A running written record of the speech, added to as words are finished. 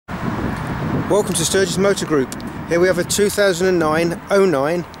Welcome to Sturgess Motor Group. Here we have a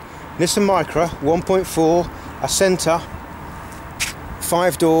 2009-09 NISSAN MICRA 1.4 ACENTA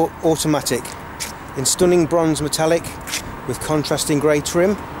 5-door automatic in stunning bronze metallic with contrasting grey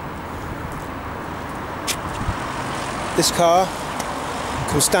trim. This car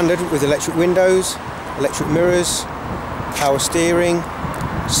comes standard with electric windows, electric mirrors, power steering,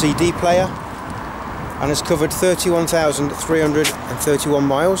 CD player, and has covered 31,331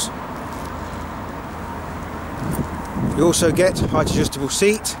 miles. You also get height adjustable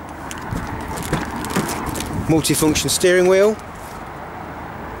seat, multi-function steering wheel,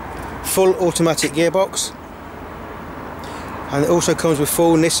 full automatic gearbox, and it also comes with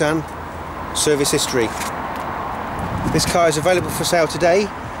full Nissan service history. This car is available for sale today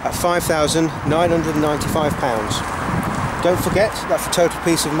at £5,995. Don't forget that for total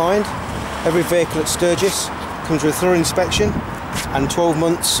peace of mind, every vehicle at Sturgess comes with a thorough inspection and 12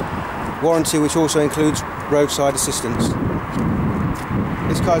 months warranty, which also includes roadside assistance.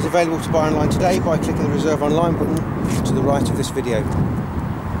 This car is available to buy online today by clicking the reserve online button to the right of this video.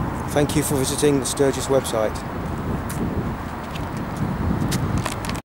 Thank you for visiting the Sturgess website.